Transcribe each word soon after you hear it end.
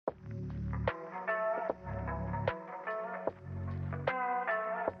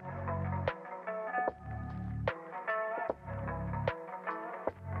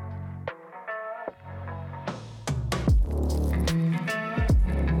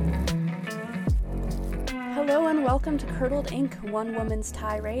Hello and welcome to Curdled Ink, one woman's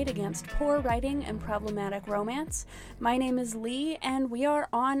tirade against poor writing and problematic romance. My name is Lee, and we are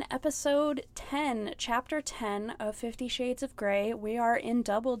on episode 10, chapter 10 of 50 Shades of Grey. We are in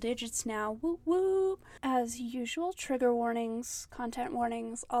double digits now, woo woo! As usual, trigger warnings, content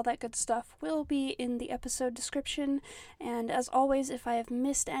warnings, all that good stuff will be in the episode description, and as always, if I have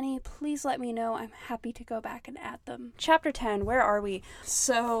missed any, please let me know. I'm happy to go back and add them. Chapter 10, where are we?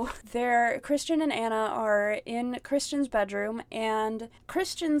 So, Christian and Anna are in Christian's bedroom, and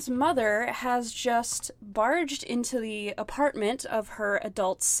Christian's mother has just barged into the apartment of her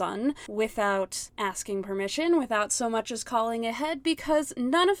adult son without asking permission, without so much as calling ahead, because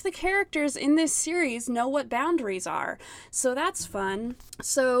none of the characters in this series know what boundaries are. So that's fun.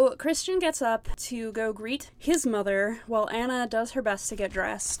 So Christian gets up to go greet his mother while Anna does her best to get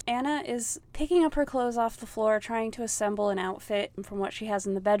dressed. Anna is picking up her clothes off the floor, trying to assemble an outfit from what she has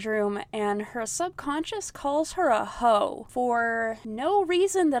in the bedroom, and her subconscious calls her a hoe for no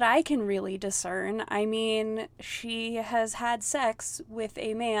reason that I can really discern. I mean, she has had sex with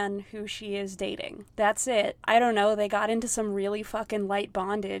a man who she is dating. That's it. I don't know, they got into some really fucking light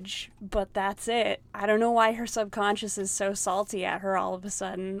bondage, but that's it. I don't know why her subconscious is so salty at her all of a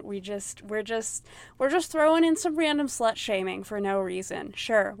sudden. We're just throwing in some random slut shaming for no reason.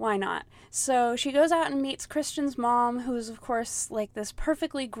 Sure, why not? So she goes out and meets Christian's mom, who's of course like this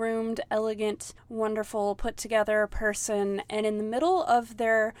perfectly groomed, elegant, wonderful, put together person, and in the middle of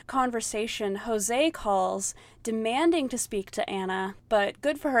their conversation, Jose calls, demanding to speak to Anna, but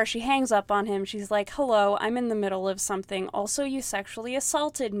good for her, she hangs up on him. She's like, hello, I'm in the middle of something. Also, you sexually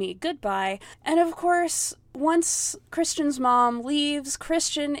assaulted me. Goodbye. And of course, once Christian's mom leaves,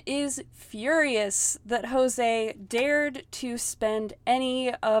 Christian is furious that Jose dared to spend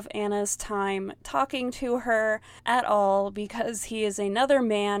any of Anna's time talking to her at all because he is another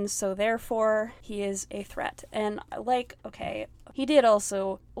man, so therefore he is a threat. And okay, he did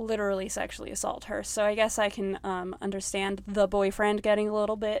also literally sexually assault her, so I guess I can understand the boyfriend getting a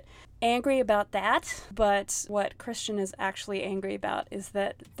little bit angry about that, but what Christian is actually angry about is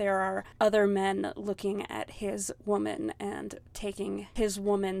that there are other men looking at his woman and taking his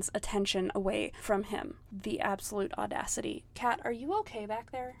woman's attention away from him. The absolute audacity. Kat, are you okay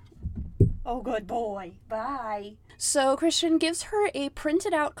back there? Oh, good boy. Bye. So Christian gives her a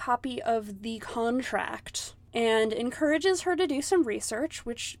printed out copy of the contract and encourages her to do some research,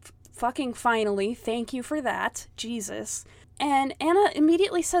 which fucking finally, thank you for that, Jesus. And Anna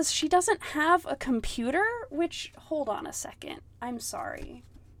immediately says she doesn't have a computer, which, hold on a second, I'm sorry.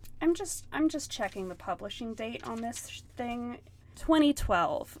 I'm just checking the publishing date on this thing.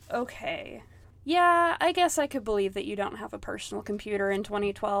 2012, okay. Yeah, I guess I could believe that you don't have a personal computer in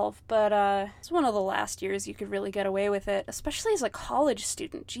 2012, but it's one of the last years you could really get away with it, especially as a college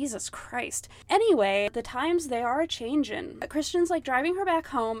student. Jesus Christ. Anyway, the times, they are a-changin'. Christian's driving her back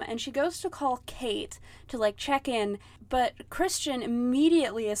home, and she goes to call Kate to check in, but Christian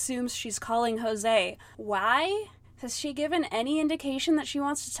immediately assumes she's calling Jose. Why? Has she given any indication that she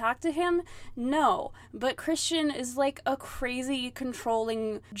wants to talk to him? No, but Christian is a crazy,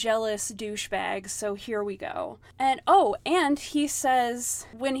 controlling, jealous douchebag, so here we go. And he says,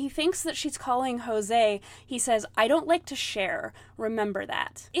 when he thinks that she's calling Jose, he says, I don't like to share, remember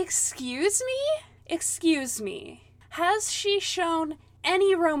that. Excuse me? Excuse me. Has she shown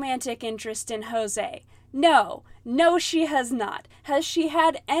any romantic interest in Jose? No, she has not. Has she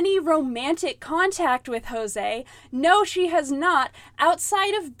had any romantic contact with Jose? No, she has not,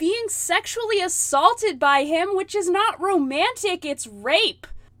 outside of being sexually assaulted by him, which is not romantic, it's rape.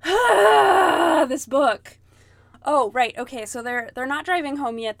 This book. Oh, right, okay, so they're not driving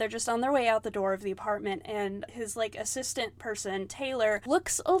home yet, they're just on their way out the door of the apartment, and his, assistant person, Taylor,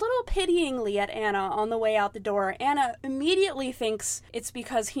 looks a little pityingly at Anna on the way out the door. Anna immediately thinks it's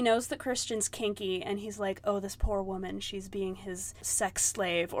because he knows that Christian's kinky, and he's like, oh, this poor woman, she's being his sex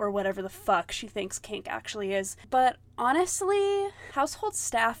slave, or whatever the fuck she thinks kink actually is. But honestly, household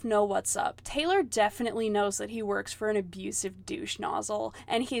staff know what's up. Taylor definitely knows that he works for an abusive douche nozzle,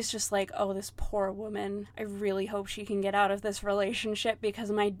 and he's just like, oh, this poor woman, I really hope she can get out of this relationship because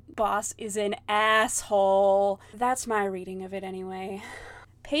my boss is an asshole. That's my reading of it anyway.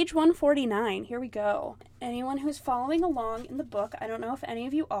 Page 149, here we go. Anyone who's following along in the book, I don't know if any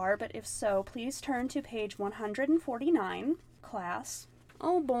of you are, but if so, please turn to page 149, class.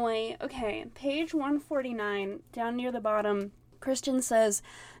 Oh boy, okay, page 149, down near the bottom, Christian says,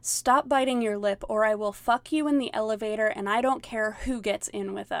 stop biting your lip or I will fuck you in the elevator and I don't care who gets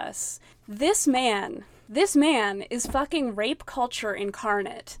in with us. This man is fucking rape culture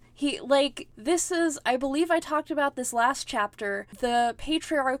incarnate. I believe I talked about this last chapter, the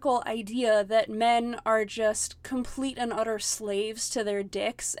patriarchal idea that men are just complete and utter slaves to their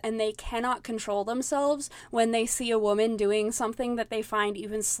dicks and they cannot control themselves when they see a woman doing something that they find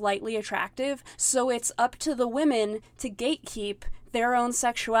even slightly attractive. So it's up to the women to gatekeep their own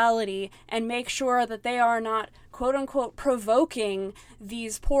sexuality and make sure that they are not quote-unquote provoking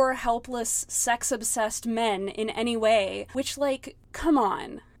these poor, helpless, sex-obsessed men in any way. Which, come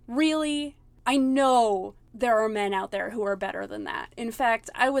on. Really? I know there are men out there who are better than that. In fact,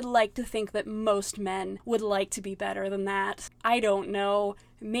 I would like to think that most men would like to be better than that. I don't know.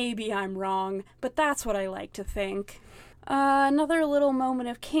 Maybe I'm wrong, but that's what I like to think. Another little moment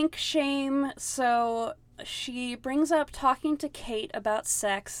of kink shame. So she brings up talking to Kate about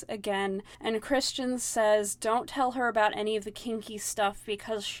sex again, and Christian says don't tell her about any of the kinky stuff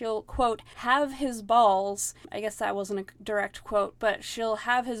because she'll, quote, have his balls. I guess that wasn't a direct quote, but she'll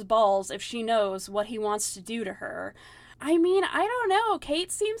have his balls if she knows what he wants to do to her. I mean, I don't know.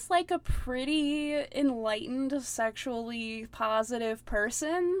 Kate seems like a pretty enlightened, sexually positive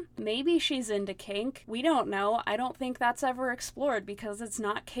person. Maybe she's into kink. We don't know. I don't think that's ever explored because it's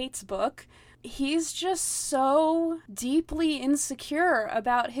not Kate's book. He's just so deeply insecure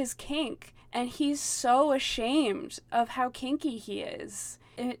about his kink, and he's so ashamed of how kinky he is.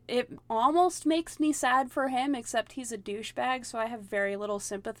 It almost makes me sad for him, except he's a douchebag, so I have very little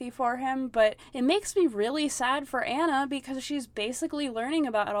sympathy for him, but it makes me really sad for Anna because she's basically learning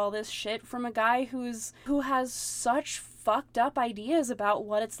about all this shit from a guy who has such fucked up ideas about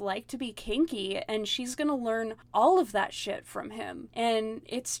what it's like to be kinky, and she's gonna learn all of that shit from him. And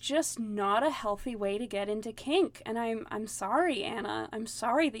it's just not a healthy way to get into kink, and I'm sorry, Anna. I'm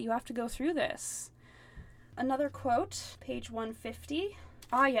sorry that you have to go through this. Another quote, page 150.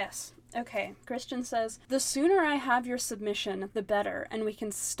 Ah, yes. Okay, Christian says, the sooner I have your submission, the better, and we can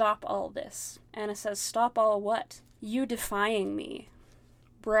stop all this. Anna says, stop all what? You defying me.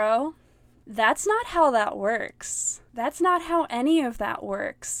 Bro, that's not how that works. That's not how any of that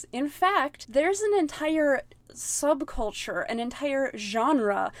works. In fact, there's an entire subculture, an entire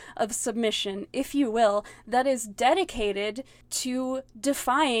genre of submission, if you will, that is dedicated to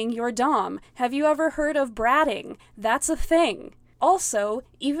defying your dom. Have you ever heard of bratting? That's a thing. Also,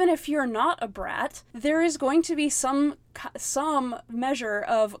 even if you're not a brat, there is going to be some measure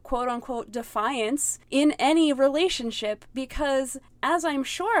of quote-unquote defiance in any relationship because, as I'm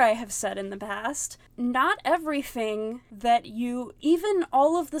sure I have said in the past, not everything that even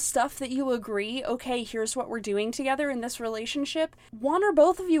all of the stuff that you agree, okay, here's what we're doing together in this relationship, one or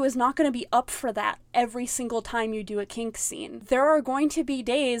both of you is not going to be up for that every single time you do a kink scene. There are going to be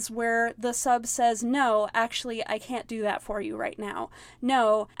days where the sub says, no, actually, I can't do that for you right now.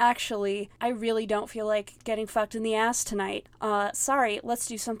 No, actually, I really don't feel like getting fucked in the ass tonight. Sorry, let's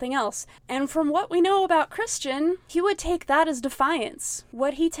do something else. And from what we know about Christian, he would take that as defiance.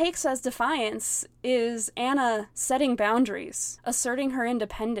 What he takes as defiance is Anna setting boundaries, asserting her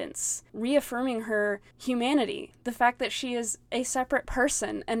independence, reaffirming her humanity, the fact that she is a separate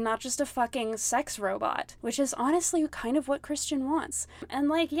person and not just a fucking sex robot, which is honestly kind of what Christian wants.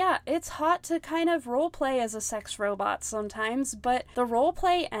 And yeah, it's hot to kind of roleplay as a sex robot sometimes, but the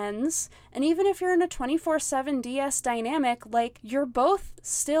roleplay ends, and even if you're in a 24/7 DS dynamic, you're both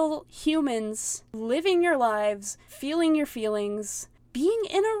still humans, living your lives, feeling your feelings, being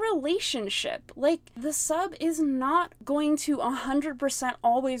in a relationship. The sub is not going to 100%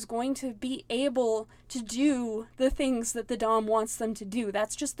 always going to be able to do the things that the dom wants them to do.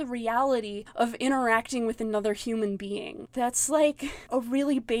 That's just the reality of interacting with another human being. That's a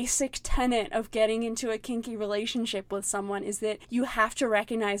really basic tenet of getting into a kinky relationship with someone, is that you have to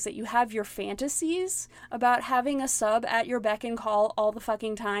recognize that you have your fantasies about having a sub at your beck and call all the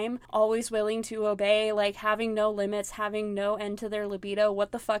fucking time, always willing to obey, having no limits, having no end to their libido,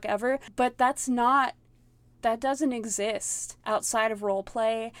 what the fuck ever. But that doesn't exist outside of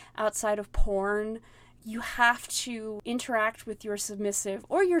roleplay, outside of porn. You have to interact with your submissive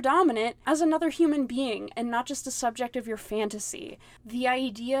or your dominant as another human being and not just a subject of your fantasy. The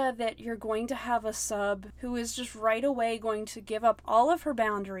idea that you're going to have a sub who is just right away going to give up all of her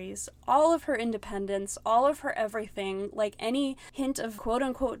boundaries, all of her independence, all of her everything, any hint of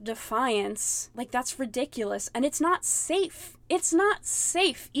quote-unquote defiance, that's ridiculous, and it's not safe. It's not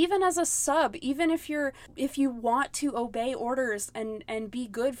safe, even as a sub. Even if you want to obey orders and be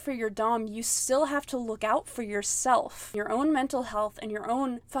good for your dom, you still have to look out for yourself, your own mental health, and your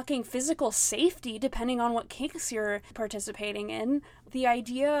own fucking physical safety, depending on what kinks you're participating in. The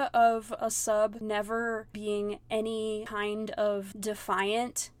idea of a sub never being any kind of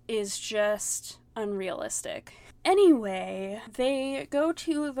defiant is just unrealistic. Anyway, they go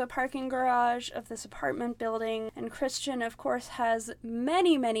to the parking garage of this apartment building, and Christian, of course, has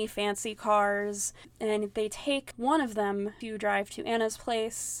many, many fancy cars, and they take one of them to drive to Anna's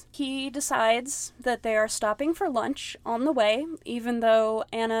place. He decides that they are stopping for lunch on the way, even though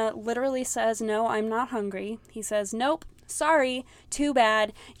Anna literally says, "No, I'm not hungry." He says, "Nope. Sorry, too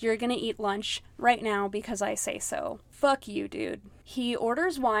bad. You're gonna eat lunch right now because I say so. Fuck you, dude." He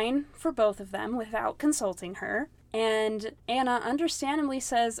orders wine for both of them without consulting her, and Anna understandably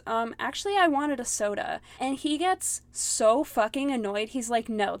says, actually I wanted a soda. And he gets so fucking annoyed. He's like,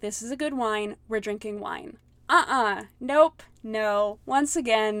 "No, this is a good wine. We're drinking wine." Nope, no. Once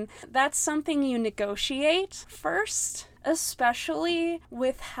again, that's something you negotiate first. Especially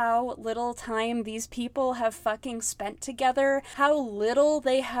with how little time these people have fucking spent together, how little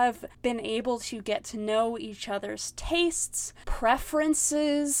they have been able to get to know each other's tastes,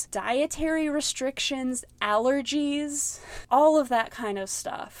 preferences, dietary restrictions, allergies, all of that kind of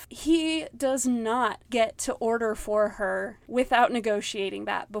stuff. He does not get to order for her without negotiating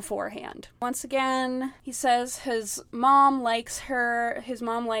that beforehand. Once again, he says his mom likes her, his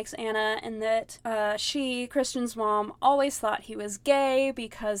mom likes Anna, and that Christian's mom, always thought he was gay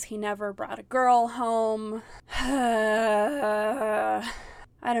because he never brought a girl home. I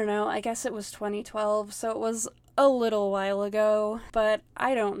don't know, I guess it was 2012, so it was a little while ago, but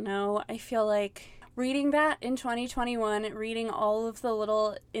I don't know. I feel like reading that in 2021, reading all of the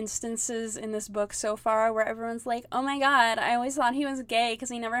little instances in this book so far where everyone's like, "Oh my god, I always thought he was gay because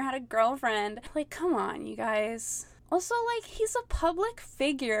he never had a girlfriend." Like, come on, you guys. Also, like, he's a public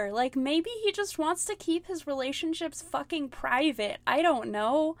figure. Like, maybe he just wants to keep his relationships fucking private. I don't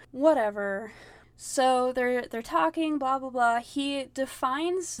know. Whatever. So they're talking, blah, blah, blah. He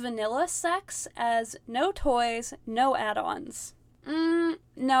defines vanilla sex as no toys, no add-ons.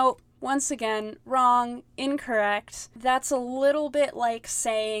 No. Once again, wrong, incorrect. That's a little bit like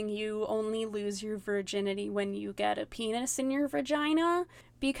saying you only lose your virginity when you get a penis in your vagina.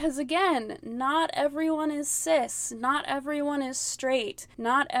 Because again, not everyone is cis, not everyone is straight,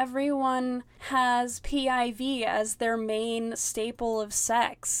 not everyone has PIV as their main staple of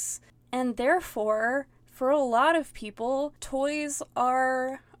sex. And therefore, for a lot of people, toys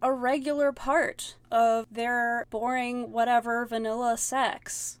are a regular part of their boring whatever vanilla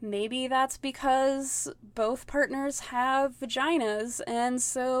sex. Maybe that's because both partners have vaginas and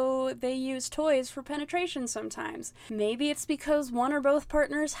so they use toys for penetration sometimes. Maybe it's because one or both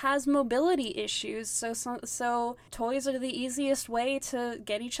partners has mobility issues, so toys are the easiest way to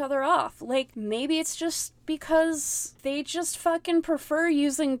get each other off. Like, maybe it's just because they just fucking prefer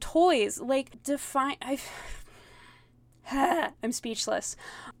using toys. Like, I'm speechless.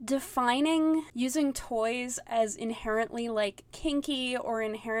 Defining using toys as inherently, like, kinky or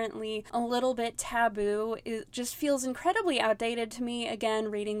inherently a little bit taboo, it just feels incredibly outdated to me, again,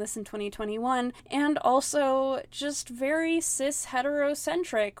 reading this in 2021, and also just very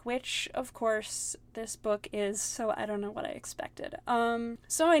cis-heterocentric, which, of course, this book is, so I don't know what I expected.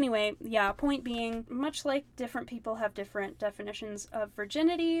 So anyway, yeah, point being, much like different people have different definitions of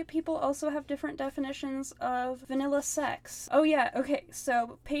virginity, people also have different definitions of vanilla sex. Oh yeah, okay,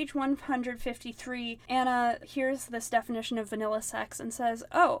 so page 153, Anna hears this definition of vanilla sex and says,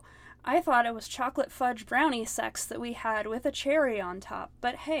 "Oh, I thought it was chocolate fudge brownie sex that we had with a cherry on top,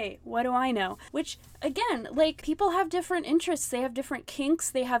 but hey, what do I know?" Which, again, like, people have different interests, they have different kinks,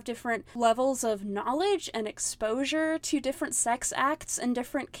 they have different levels of knowledge and exposure to different sex acts and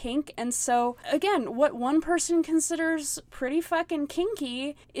different kink, and so, again, what one person considers pretty fucking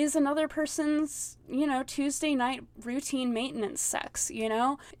kinky is another person's, you know, Tuesday night routine maintenance sex, you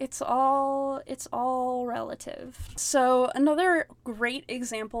know? It's all relative. So, another great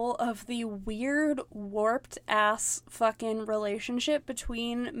example of the weird, warped-ass fucking relationship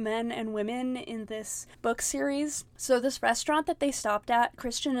between men and women in this book series. So this restaurant that they stopped at,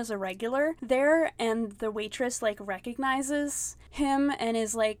 Christian is a regular there, and the waitress, like, recognizes him and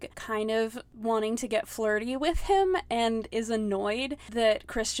is, like, kind of wanting to get flirty with him and is annoyed that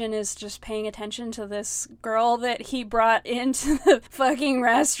Christian is just paying attention to this girl that he brought into the fucking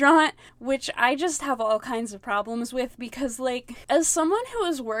restaurant, which I just have all kinds of problems with because, like, as someone who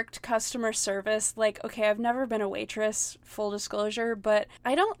has worked customer service, like, okay, I've never been a waitress, full disclosure, but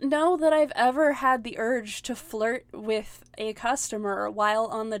I don't know that I've ever had the urge to flirt with a customer while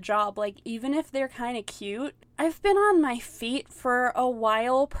on the job. Like, even if they're kind of cute, I've been on my feet for a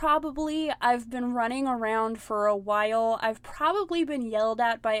while, probably. I've been running around for a while. I've probably been yelled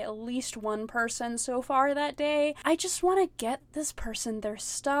at by at least one person so far that day. I just want to get this person their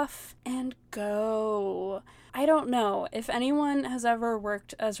stuff and go. I don't know if anyone has ever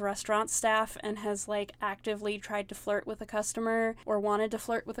worked as restaurant staff and has actively tried to flirt with a customer or wanted to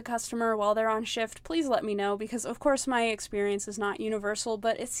flirt with a customer while they're on shift. Please let me know, because of course my experience is not universal,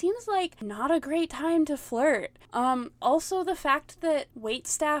 but it seems like not a great time to flirt. Also the fact that wait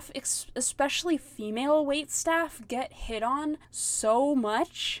staff, especially female wait staff, get hit on so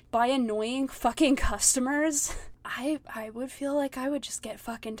much by annoying fucking customers. I would feel like I would just get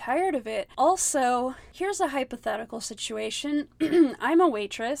fucking tired of it. Also, here's a hypothetical situation. I'm a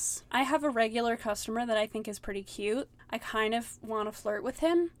waitress. I have a regular customer that I think is pretty cute. I kind of want to flirt with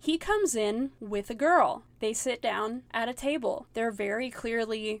him. He comes in with a girl. They sit down at a table. They're very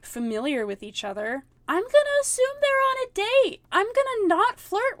clearly familiar with each other. I'm gonna assume they're on a date. I'm gonna not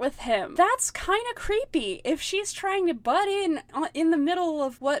flirt with him. That's kind of creepy. If she's trying to butt in the middle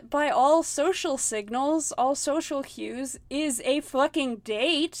of what, by all social signals, all social cues, is a fucking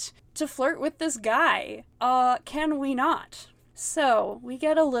date to flirt with this guy, can we not? So, we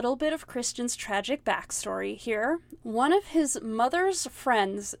get a little bit of Christian's tragic backstory here. One of his mother's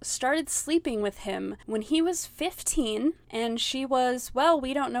friends started sleeping with him when he was 15, and she was, well,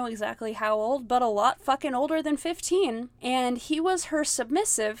 we don't know exactly how old, but a lot fucking older than 15, and he was her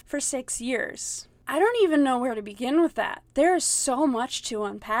submissive for 6 years. I don't even know where to begin with that. There's so much to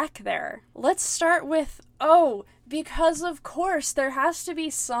unpack there. Let's start with, because of course there has to be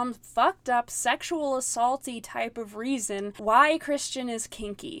some fucked up sexual assaulty type of reason why Christian is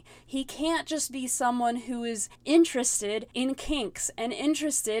kinky. He can't just be someone who is interested in kinks and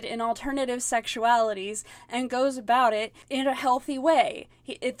interested in alternative sexualities and goes about it in a healthy way.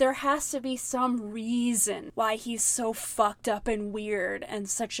 There has to be some reason why he's so fucked up and weird and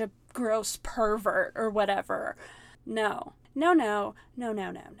such a gross pervert or whatever. No.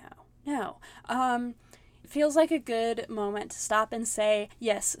 Feels like a good moment to stop and say,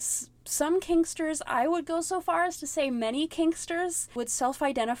 yes, some kinksters, I would go so far as to say many kinksters, would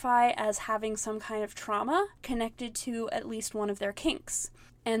self-identify as having some kind of trauma connected to at least one of their kinks.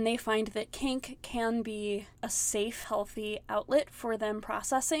 And they find that kink can be a safe, healthy outlet for them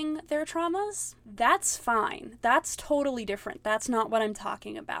processing their traumas. That's fine. That's totally different. That's not what I'm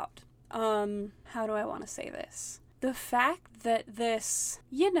talking about. How do I want to say this? The fact that this,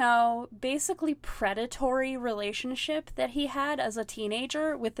 basically predatory relationship that he had as a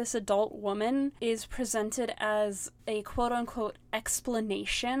teenager with this adult woman is presented as a quote-unquote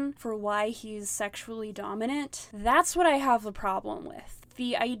explanation for why he's sexually dominant, that's what I have a problem with.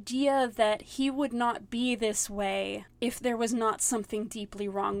 The idea that he would not be this way if there was not something deeply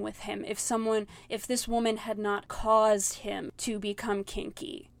wrong with him, if this woman had not caused him to become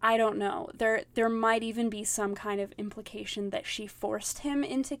kinky. I don't know. There might even be some kind of implication that she forced him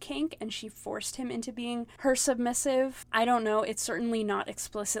into kink and she forced him into being her submissive. I don't know. It's certainly not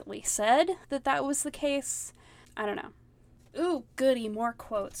explicitly said that was the case. I don't know. Ooh, goody, more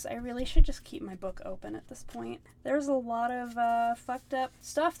quotes. I really should just keep my book open at this point. There's a lot of fucked up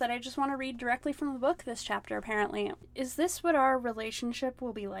stuff that I just want to read directly from the book this chapter, apparently. Is this what our relationship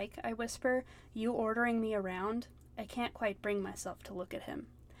will be like? I whisper, you ordering me around? I can't quite bring myself to look at him.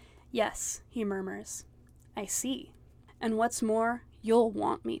 Yes, he murmurs. I see. And what's more, you'll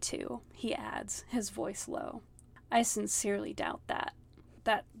want me to, he adds, his voice low. I sincerely doubt that.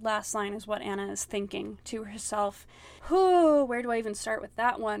 That last line is what Anna is thinking to herself. Where do I even start with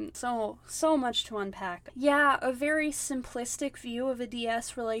that one? So much to unpack. Yeah, a very simplistic view of a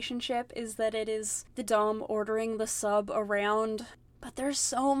DS relationship is that it is the dom ordering the sub around. But there's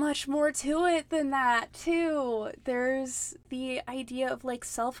so much more to it than that, too. There's the idea of,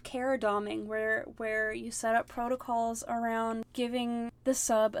 self-care doming, where you set up protocols around giving the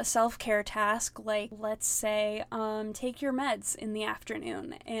sub a self-care task, let's say, take your meds in the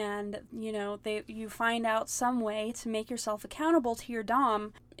afternoon. And, you find out some way to make yourself accountable to your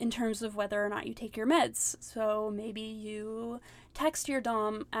dom in terms of whether or not you take your meds. So maybe you text your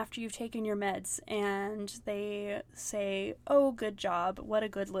dom after you've taken your meds and they say, oh, good job, what a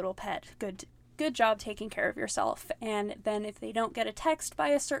good little pet, good job taking care of yourself. And then if they don't get a text by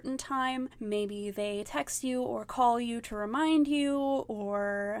a certain time, maybe they text you or call you to remind you,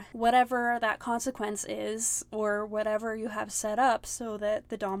 or whatever that consequence is, or whatever you have set up so that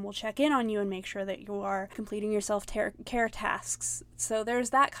the dom will check in on you and make sure that you are completing your self-care tasks. So there's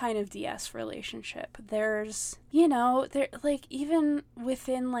that kind of DS relationship. There's, even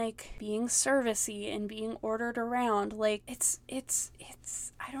within, being servicey and being ordered around, it's,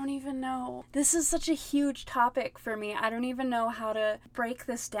 I I don't even know. This is such a huge topic for me. I don't even know how to break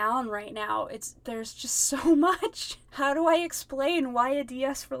this down right now. There's just so much. How do I explain why a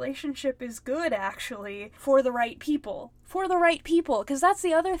DS relationship is good, actually, for the right people? For the right people, because that's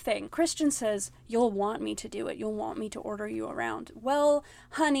the other thing. Christian says, you'll want me to do it. You'll want me to order you around. Well,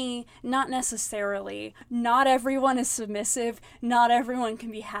 honey, not necessarily. Not everyone is submissive. Not everyone can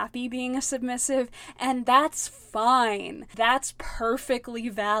be happy being a submissive, and that's fine. That's perfectly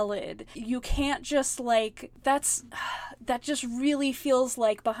valid. You can't just, that just really feels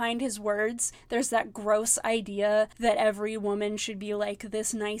like behind his words, there's that gross idea that every woman should be like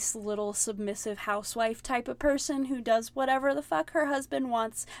this nice little submissive housewife type of person who does whatever the fuck her husband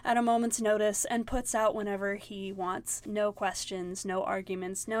wants at a moment's notice and puts out whenever he wants. No questions, no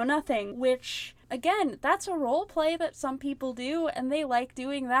arguments, no nothing. Which, again, that's a role play that some people do, and they like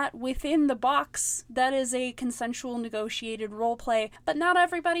doing that within the box that is a consensual negotiated role play, but not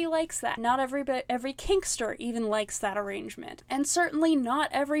everybody likes that. Not every kinkster even likes that arrangement. And certainly not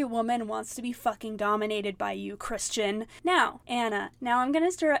every woman wants to be fucking dominated by you, Christian. Now, Anna, I'm gonna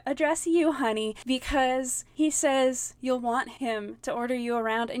address you, honey, because he says you'll want him to order you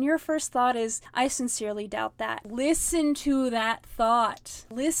around, and your first thought is, I sincerely doubt that. Listen to that thought.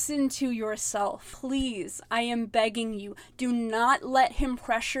 Listen to yourself. Please, I am begging you, do not let him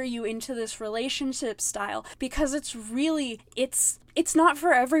pressure you into this relationship style, because it's not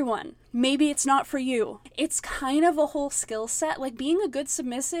for everyone. Maybe it's not for you. It's kind of a whole skill set. Like, being a good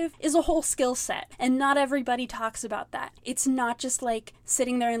submissive is a whole skill set, and not everybody talks about that. It's not just like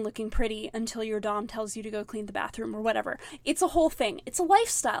sitting there and looking pretty until your dom tells you to go clean the bathroom or whatever. It's a whole thing. It's a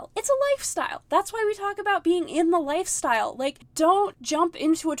lifestyle. That's why we talk about being in the lifestyle. Like, don't jump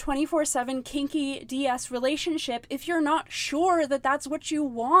into a 24/7 kinky DS relationship if you're not sure that that's what you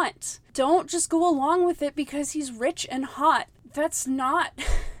want. Don't just go along with it because he's rich and hot. That's not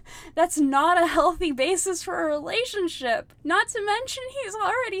a healthy basis for a relationship. Not to mention, he's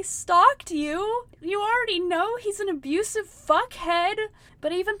already stalked you. You already know he's an abusive fuckhead.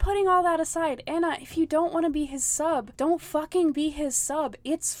 But even putting all that aside, Anna, if you don't want to be his sub, don't fucking be his sub.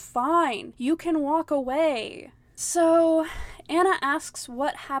 It's fine. You can walk away. So, Anna asks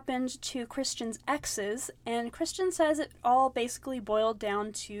what happened to Christian's exes, and Christian says it all basically boiled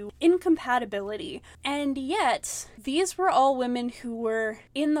down to incompatibility. And yet, these were all women who were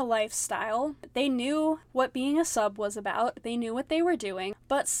in the lifestyle. They knew what being a sub was about. They knew what they were doing.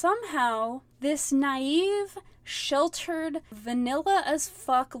 But somehow, this naive, sheltered, vanilla as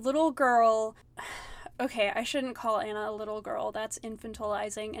fuck little girl... Okay, I shouldn't call Anna a little girl. That's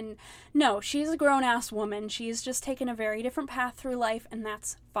infantilizing. And no, she's a grown-ass woman. She's just taken a very different path through life, and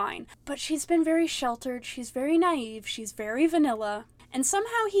that's fine. But she's been very sheltered. She's very naive. She's very vanilla. And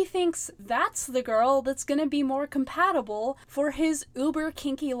somehow he thinks that's the girl that's gonna be more compatible for his uber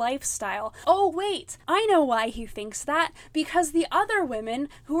kinky lifestyle. Oh wait, I know why he thinks that. Because the other women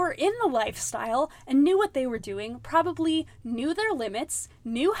who were in the lifestyle and knew what they were doing probably knew their limits,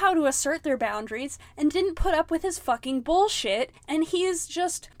 knew how to assert their boundaries, and didn't put up with his fucking bullshit, and he is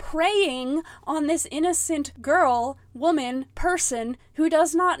just preying on this innocent girl, woman, person who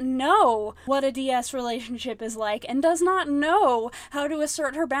does not know what a DS relationship is like and does not know how to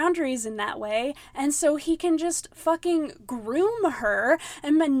assert her boundaries in that way, and so he can just fucking groom her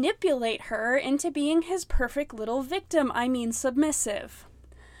and manipulate her into being his perfect little victim, submissive.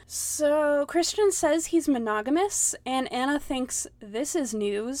 So, Christian says he's monogamous, and Anna thinks this is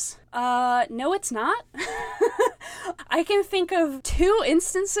news. No it's not. I can think of 2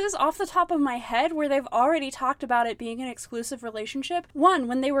 instances off the top of my head where they've already talked about it being an exclusive relationship. One,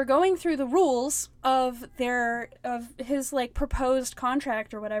 when they were going through the rules of his proposed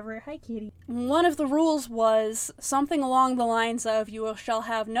contract or whatever. Hi, kitty. One of the rules was something along the lines of, you shall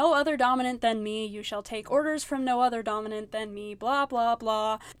have no other dominant than me, you shall take orders from no other dominant than me, blah blah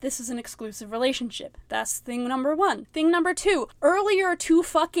blah. This is an exclusive relationship. That's thing number 1. Thing number 2, earlier to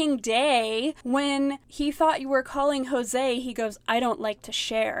fucking day, when he thought you were calling Jose, he goes, I don't like to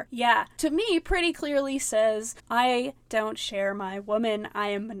share. Yeah, to me, pretty clearly says, I don't share my woman, I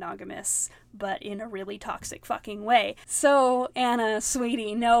am monogamous, but in a really toxic fucking way. So, Anna,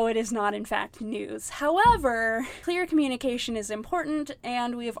 sweetie, no, it is not in fact news. However, clear communication is important,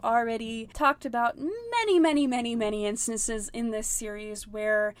 and we have already talked about many instances in this series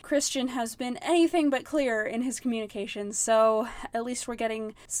where Christian has been anything but clear in his communication, so at least we're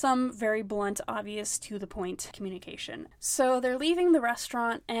getting some very blunt, obvious, to the point communication. So they're leaving the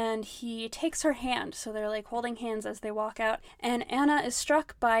restaurant, and he takes her hand, so they're holding hands as they walk out, and Anna is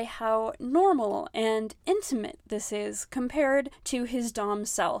struck by how normal and intimate this is compared to his dom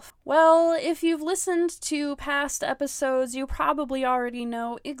self. Well, if you've listened to past episodes, you probably already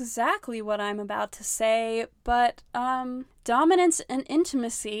know exactly what I'm about to say, but, dominance and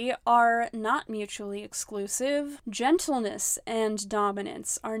intimacy are not mutually exclusive. Gentleness and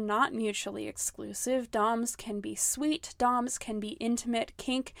dominance are not mutually exclusive. Doms can be sweet, doms can be intimate,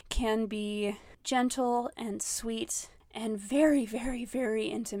 kink can be gentle and sweet and very, very, very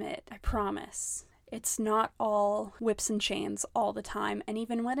intimate, I promise. It's not all whips and chains all the time, and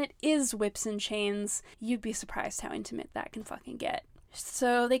even when it is whips and chains, you'd be surprised how intimate that can fucking get.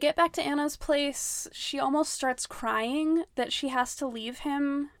 So they get back to Anna's place. She almost starts crying that she has to leave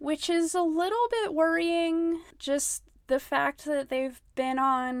him, which is a little bit worrying. Just the fact that they've been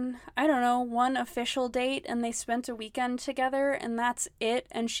on, I don't know, one official date and they spent a weekend together and that's it,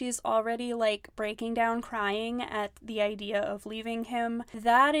 and she's already like breaking down crying at the idea of leaving him.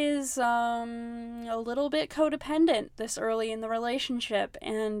 That is a little bit codependent this early in the relationship,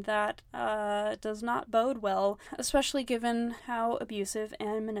 and that does not bode well, especially given how abusive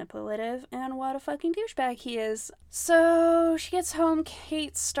and manipulative and what a fucking douchebag he is. So she gets home,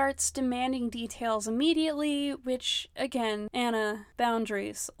 Kate starts demanding details immediately, which again, Anna,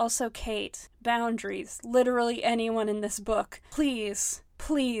 boundaries. Also Kate, boundaries. Literally anyone in this book. Please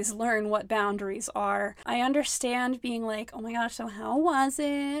learn what boundaries are. I understand being like, oh my gosh, so how was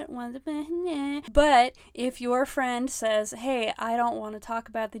it? But if your friend says, hey, I don't want to talk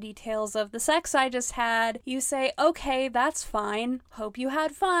about the details of the sex I just had, you say, okay, that's fine. Hope you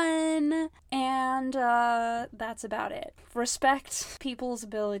had fun. And that's about it. Respect people's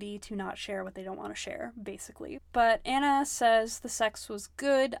ability to not share what they don't want to share, basically. But Anna says the sex was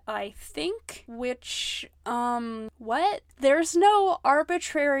good, I think, which, what? There's no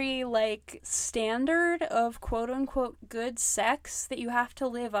arbitrary, like, standard of quote-unquote good sex that you have to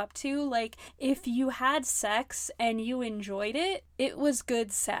live up to. Like, if you had sex and you enjoyed it, it was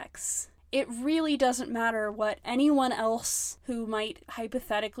good sex. It really doesn't matter what anyone else who might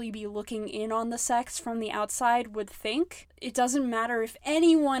hypothetically be looking in on the sex from the outside would think. It doesn't matter if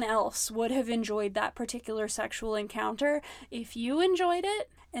anyone else would have enjoyed that particular sexual encounter. If you enjoyed it,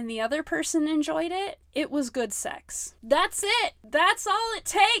 and the other person enjoyed it, it was good sex. That's it! That's all it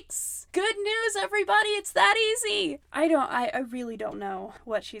takes! Good news, everybody! It's that easy! I really don't know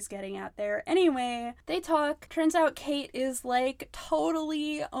what she's getting at there. Anyway, they talk. Turns out Kate is, like,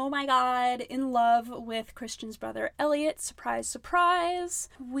 totally, oh my god, in love with Christian's brother Elliot. Surprise, surprise.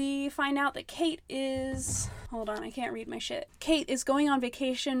 We find out that Kate is... Hold on, I can't read my shit. Kate is going on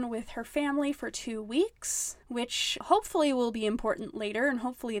vacation with her family for 2 weeks, which hopefully will be important later, and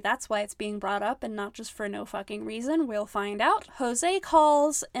hopefully that's why it's being brought up and not just for no fucking reason. We'll find out. Jose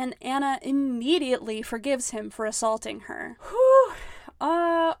calls, and Anna immediately forgives him for assaulting her. Whew.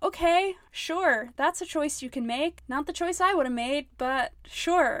 Okay, sure, that's a choice you can make. Not the choice I would have made, but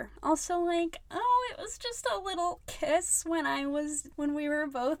sure. Also, like, oh, it was just a little kiss when we were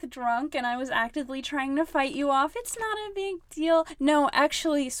both drunk and I was actively trying to fight you off. It's not a big deal. No,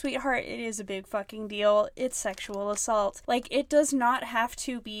 actually, sweetheart, it is a big fucking deal. It's sexual assault. Like, it does not have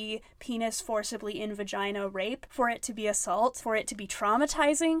to be penis forcibly in vagina rape for it to be assault, for it to be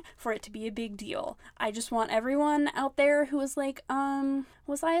traumatizing, for it to be a big deal. I just want everyone out there who is like,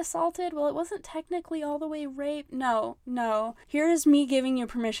 was I assaulted? Well, it wasn't technically all the way rape. No. Here is me giving you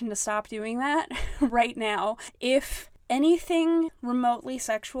permission to stop doing that right now. If anything remotely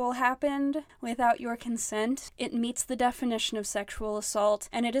sexual happened without your consent, it meets the definition of sexual assault,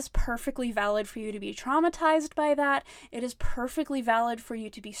 and it is perfectly valid for you to be traumatized by that. It is perfectly valid for you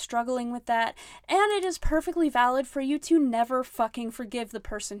to be struggling with that, and it is perfectly valid for you to never fucking forgive the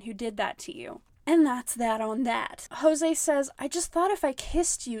person who did that to you. And that's that on that. Jose says, I just thought if I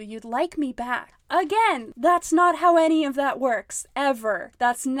kissed you, you'd like me back. Again, that's not how any of that works. Ever.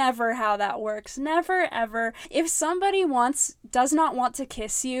 That's never how that works. Never, ever. If somebody does not want to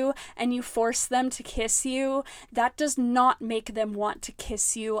kiss you, and you force them to kiss you, that does not make them want to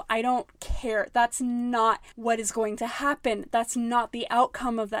kiss you. I don't care. That's not what is going to happen. That's not the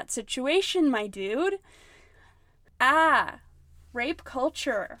outcome of that situation, my dude. Rape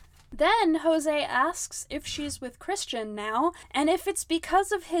culture. Then Jose asks if she's with Christian now, and if it's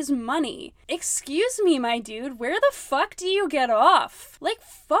because of his money. Excuse me, my dude, where the fuck do you get off? Like,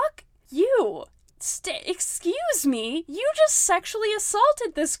 fuck you. Excuse me, you just sexually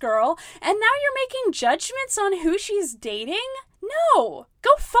assaulted this girl, and now you're making judgments on who she's dating? No!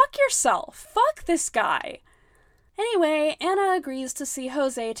 Go fuck yourself. Fuck this guy. Anyway, Anna agrees to see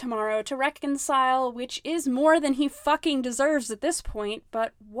Jose tomorrow to reconcile, which is more than he fucking deserves at this point,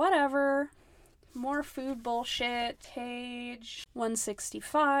 but whatever. more food bullshit. Page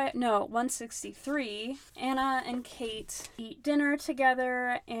 163. Anna and Kate eat dinner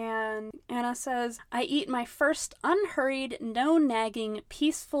together, and Anna says, "I eat my first unhurried, no nagging,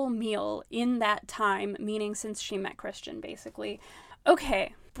 peaceful meal in that time," meaning since she met Christian, basically.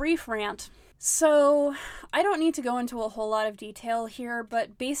 Okay, brief rant. So, I don't need to go into a whole lot of detail here,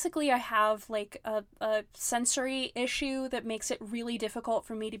 but basically I have, like, a sensory issue that makes it really difficult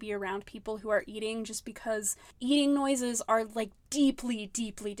for me to be around people who are eating, just because eating noises are, like, deeply,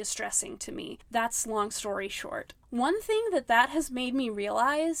 deeply distressing to me. That's long story short. One thing that has made me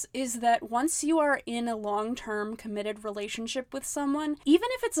realize is that once you are in a long-term committed relationship with someone, even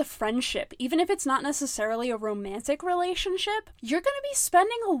if it's a friendship, even if it's not necessarily a romantic relationship, you're gonna be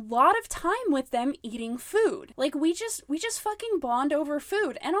spending a lot of time with them eating food. Like, we just fucking bond over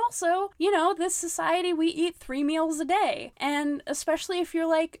food. And also, you know, this society, we eat 3 meals a day. And especially if you're,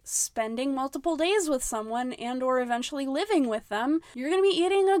 like, spending multiple days with someone and or eventually living with them, you're gonna be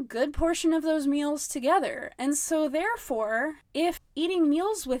eating a good portion of those meals together. And so therefore, if eating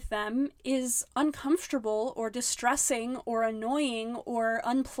meals with them is uncomfortable or distressing or annoying or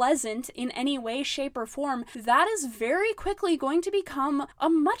unpleasant in any way, shape, or form, that is very quickly going to become a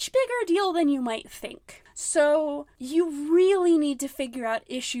much bigger deal than you might think. So you really need to figure out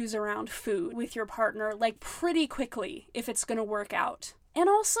issues around food with your partner, like, pretty quickly if it's gonna work out. And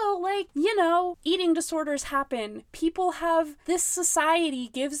also, like, you know, eating disorders happen. This society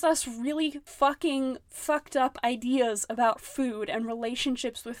gives us really fucking fucked up ideas about food and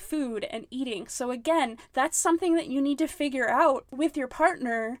relationships with food and eating. So again, that's something that you need to figure out with your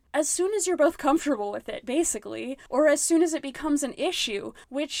partner as soon as you're both comfortable with it, basically, or as soon as it becomes an issue,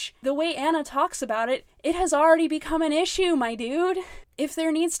 which, the way Anna talks about it, it has already become an issue, my dude. If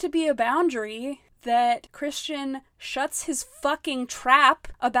there needs to be a boundary that Christian shuts his fucking trap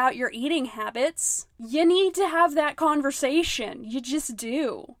about your eating habits, you need to have that conversation. You just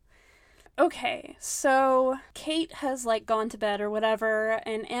do. Okay, so Kate has, like, gone to bed or whatever,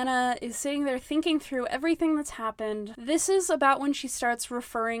 and Anna is sitting there thinking through everything that's happened. This is about when she starts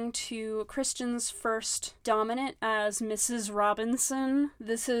referring to Christian's first dominant as Mrs. Robinson.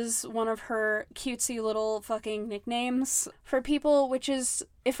 This is one of her cutesy little fucking nicknames for people, which is,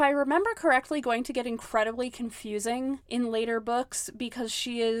 if I remember correctly, going to get incredibly confusing in later books, because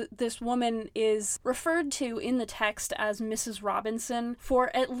this woman is referred to in the text as Mrs. Robinson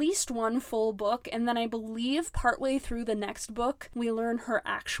for at least one full book, and then I believe partway through the next book we learn her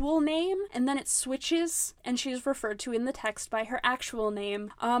actual name, and then it switches and she's referred to in the text by her actual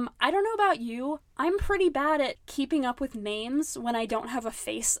name. I don't know about you, I'm pretty bad at keeping up with names when I don't have a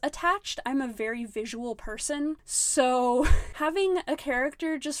face attached. I'm a very visual person, so having a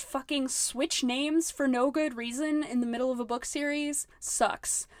character just fucking switch names for no good reason in the middle of a book series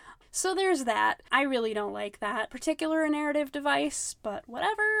sucks. So there's that. I really don't like that particular narrative device, but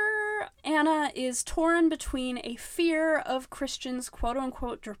whatever. Anna is torn between a fear of Christian's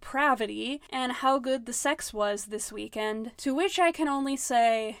quote-unquote depravity and how good the sex was this weekend, to which I can only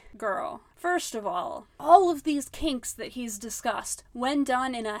say, girl, first of all of these kinks that he's discussed, when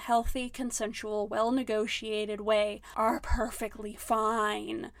done in a healthy, consensual, well-negotiated way, are perfectly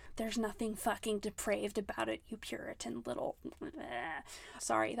fine. There's nothing fucking depraved about it, you Puritan little...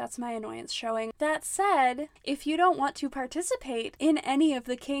 Sorry, that's my annoyance showing. That said, if you don't want to participate in any of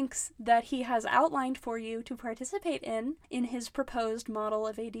the kinks that he has outlined for you to participate in his proposed model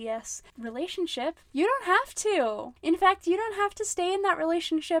of ADS relationship, you don't have to. In fact, you don't have to stay in that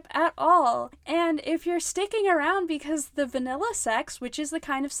relationship at all. And if you're sticking around because the vanilla sex, which is the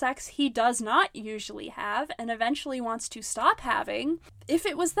kind of sex he does not usually have and eventually wants to stop having, if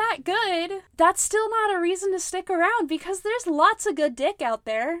it was that good, that's still not a reason to stick around, because there's lots of good dick out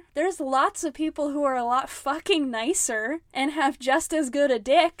there. There's lots of people who are a lot fucking nicer and have just as good a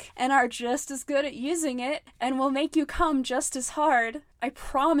dick and are just as good at using it and will make you come just as hard. I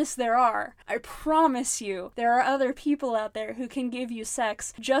promise there are. I promise you there are other people out there who can give you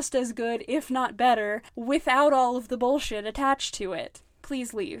sex just as good, if not better, without all of the bullshit attached to it.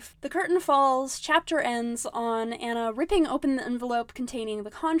 Please leave. The curtain falls, chapter ends on Anna ripping open the envelope containing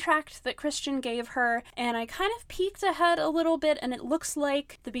the contract that Christian gave her, and I kind of peeked ahead a little bit, and it looks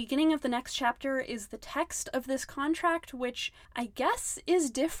like the beginning of the next chapter is the text of this contract, which I guess is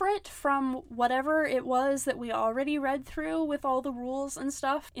different from whatever it was that we already read through with all the rules and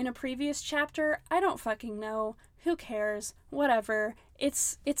stuff in a previous chapter. I don't fucking know. Who cares? Whatever.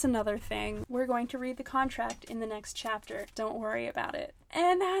 It's another thing. We're going to read the contract in the next chapter. Don't worry about it.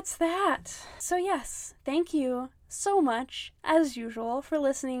 And that's that. So yes, thank you so much, as usual, for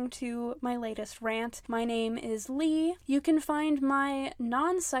listening to my latest rant. My name is Lee. You can find my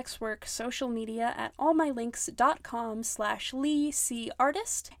non-sex work social media at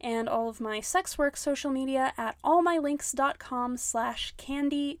allmylinks.com/LeeCartist, and all of my sex work social media at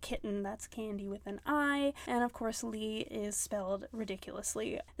allmylinks.com/CandyKitten. That's candy with an I, and of course Lee is spelled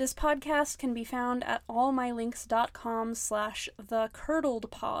ridiculously. This podcast can be found at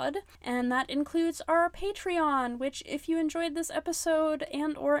allmylinks.com/thecurdledpod, and that includes our Patreon, which if you enjoyed this episode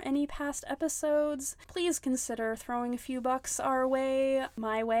and or any past episodes, please consider throwing a few bucks our way.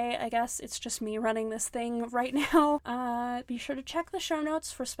 My way, I guess. It's just me running this thing right now. Be sure to check the show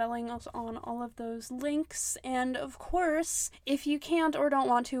notes for spellings on all of those links. And of course, if you can't or don't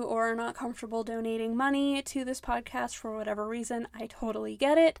want to or are not comfortable donating money to this podcast for whatever reason, I totally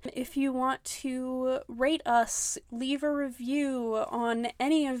get it. If you want to rate us, leave a review on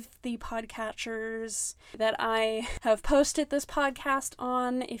any of the podcatchers that I have posted this podcast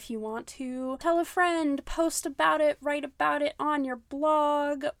on. If you want to tell a friend, post about it, write about it on your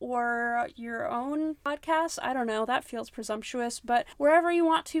blog or your own podcast. I don't know, that feels presumptuous, but wherever you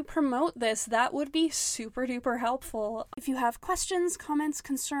want to promote this, that would be super duper helpful. If you have questions, comments,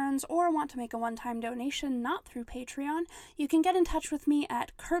 concerns, or want to make a one-time donation not through Patreon, you can get in touch with me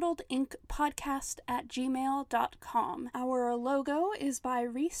at curdledinkpodcast@gmail.com. Our logo is by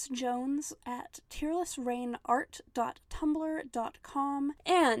Reese Jones at tearlessrainart.tumblr.com.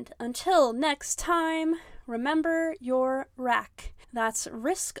 And until next time, remember your rack. That's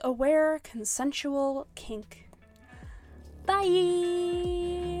risk-aware consensual kink.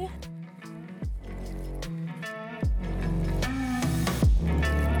 Bye!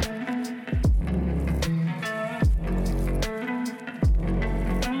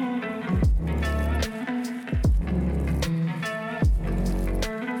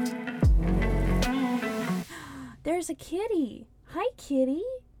 There's a kitty. Hi, kitty.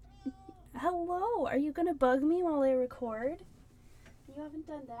 Hello. Are you gonna bug me while I record? You haven't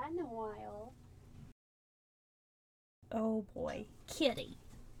done that in a while. Oh boy. Kitty,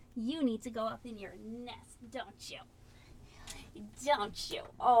 you need to go up in your nest, don't you? Don't you?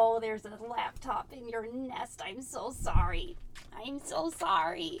 Oh, there's a laptop in your nest. I'm so sorry. I'm so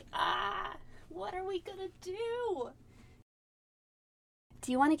sorry. What are we gonna do?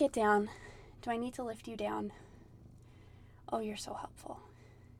 Do you want to get down? Do I need to lift you down? Oh, you're so helpful.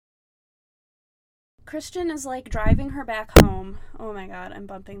 Christian is like driving her back home. Oh my god, I'm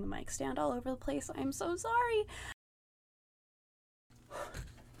bumping the mic stand all over the place. I'm so sorry.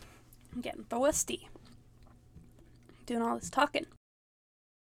 I'm getting thirsty. Doing all this talking.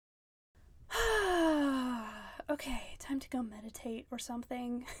 Okay, time to go meditate or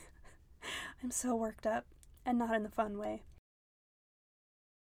something. I'm so worked up, and not in the fun way.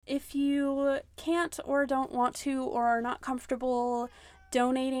 If you can't or don't want to or are not comfortable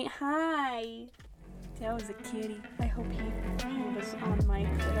donating... Hi! That was a kitty. I hope he was on mic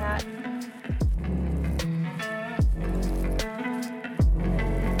for that.